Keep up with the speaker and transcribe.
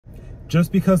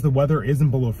Just because the weather isn't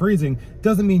below freezing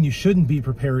doesn't mean you shouldn't be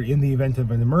prepared in the event of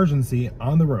an emergency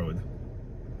on the road.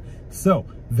 So,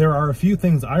 there are a few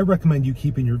things I recommend you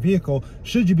keep in your vehicle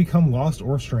should you become lost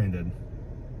or stranded.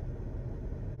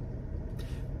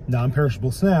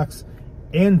 Non-perishable snacks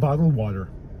and bottled water.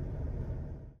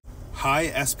 High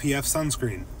SPF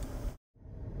sunscreen.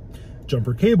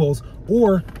 Jumper cables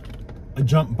or a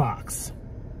jump box.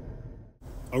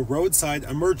 A roadside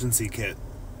emergency kit.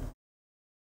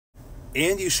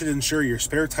 And you should ensure your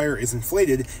spare tire is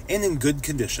inflated and in good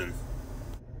condition.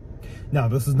 Now,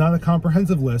 this is not a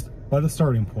comprehensive list, but a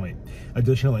starting point.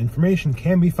 Additional information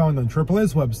can be found on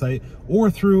AAA's website or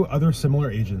through other similar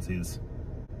agencies.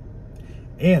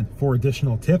 And for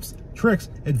additional tips, tricks,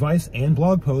 advice, and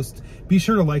blog posts, be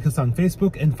sure to like us on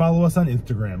Facebook and follow us on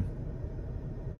Instagram.